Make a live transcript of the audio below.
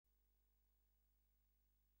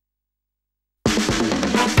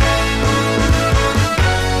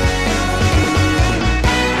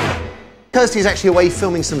Kirsty is actually away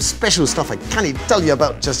filming some special stuff I can't tell you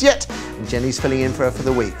about just yet. And Jenni's filling in for her for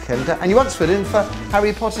the week. And you once filled in for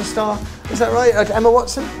Harry Potter star, is that right? Emma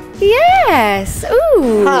Watson? Yes.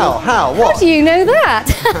 Ooh. How? What? How do you know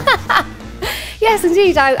that? Yes,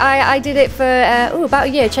 indeed. I did it for about a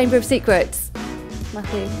year. Chamber of Secrets.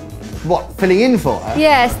 Matthew. What? Filling in for her?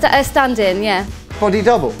 Yeah, stand-in. Yeah. Body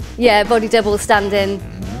double? Yeah, body double stand-in.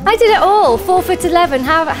 I did it all. 4'11".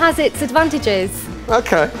 Has its advantages.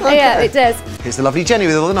 Okay. Yeah, it does. Here's the lovely Jenni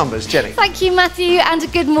with all the numbers. Jenni. Thank you, Matthew, and a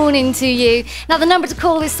good morning to you. Now, the number to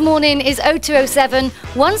call this morning is 0207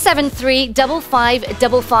 173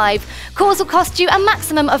 5555. Calls will cost you a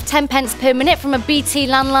maximum of 10 pence per minute from a BT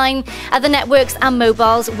landline. The networks and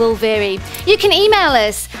mobiles will vary. You can email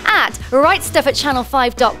us at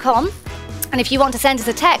wrightstuff@channel5.com. And if you want to send us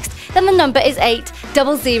a text, then the number is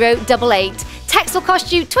 80088. Text will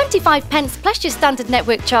cost you 25 pence plus your standard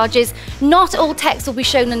network charges. Not all text will be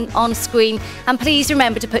shown on screen. And please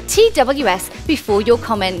remember to put TWS before your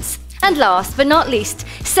comments. And last but not least,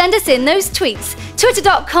 send us in those tweets.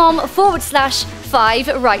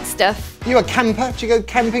 Twitter.com/5rightstuff. You a camper? Do you go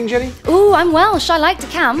camping, Jenni? Ooh, I'm Welsh. I like to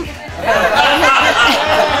camp.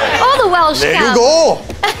 All the Welsh there camp. You go.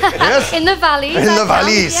 Yes. In the valleys. In the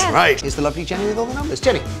valleys, yes. Right. Here's the lovely Jenni with all the numbers.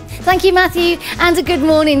 Jenni. Thank you, Matthew, and a good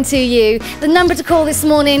morning to you. The number to call this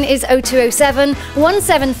morning is 0207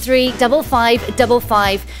 173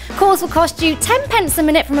 5555. Calls will cost you 10 pence a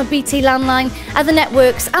minute from a BT landline. Other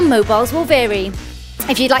networks and mobiles will vary.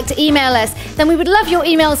 If you'd like to email us, then we would love your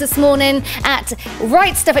emails this morning at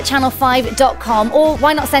wrightstuff@channel5.com, or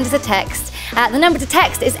why not send us a text? The number to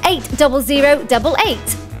text is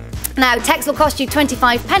 80088. Now, text will cost you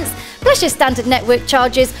 25 pence plus your standard network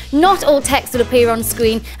charges. Not all text will appear on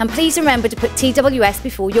screen, and please remember to put TWS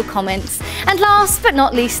before your comments. And last but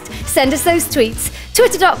not least, send us those tweets.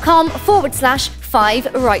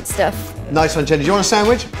 Twitter.com/5rightstuff. Nice one, Jenni. Do you want a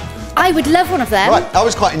sandwich? I would love one of them. Right, I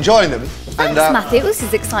was quite enjoying them. Thanks, Matthew. This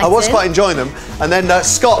is exciting. I was quite enjoying them, and then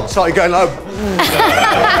Scott started going like,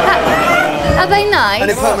 Are they nice? and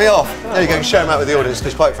it put me off. There you go, share them out with the audience,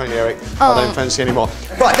 because quite frankly, Eric, I don't fancy anymore.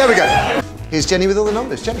 Right, there we go. Here's Jenni with all the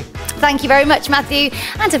numbers. Jenni. Thank you very much, Matthew,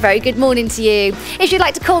 and a very good morning to you. If you'd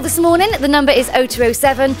like to call this morning, the number is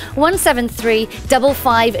 0207 173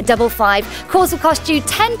 5555. Calls will cost you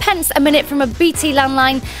 10 pence a minute from a BT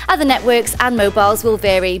landline. Other networks and mobiles will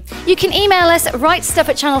vary. You can email us at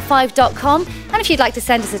wrightstuff@channel5.com, and if you'd like to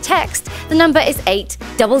send us a text, the number is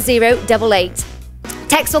 80088.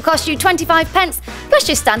 Text will cost you 25 pence plus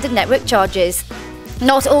your standard network charges.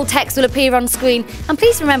 Not all text will appear on screen, and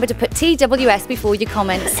please remember to put TWS before your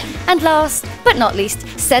comments. And last but not least,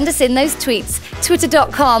 send us in those tweets.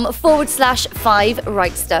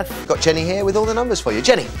 Twitter.com/5rightstuff. Got Jenni here with all the numbers for you.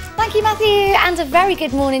 Jenni. Thank you, Matthew, and a very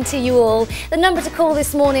good morning to you all. The number to call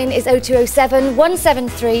this morning is 0207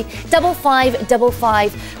 173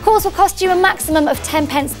 5555. Calls will cost you a maximum of 10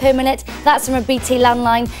 pence per minute. That's from a BT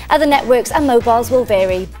landline. Other networks and mobiles will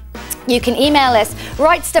vary. You can email us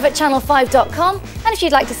wrightstuff@channel5.com, and if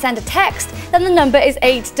you'd like to send a text, then the number is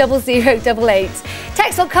 80088.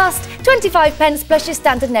 Text will cost 25 pence plus your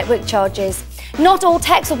standard network charges. Not all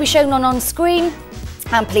text will be shown on screen,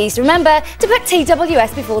 and please remember to put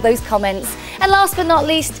TWS before those comments. And last but not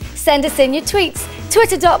least, send us in your tweets.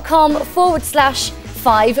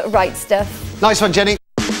 Twitter.com/5rightstuff. Nice one, Jenni.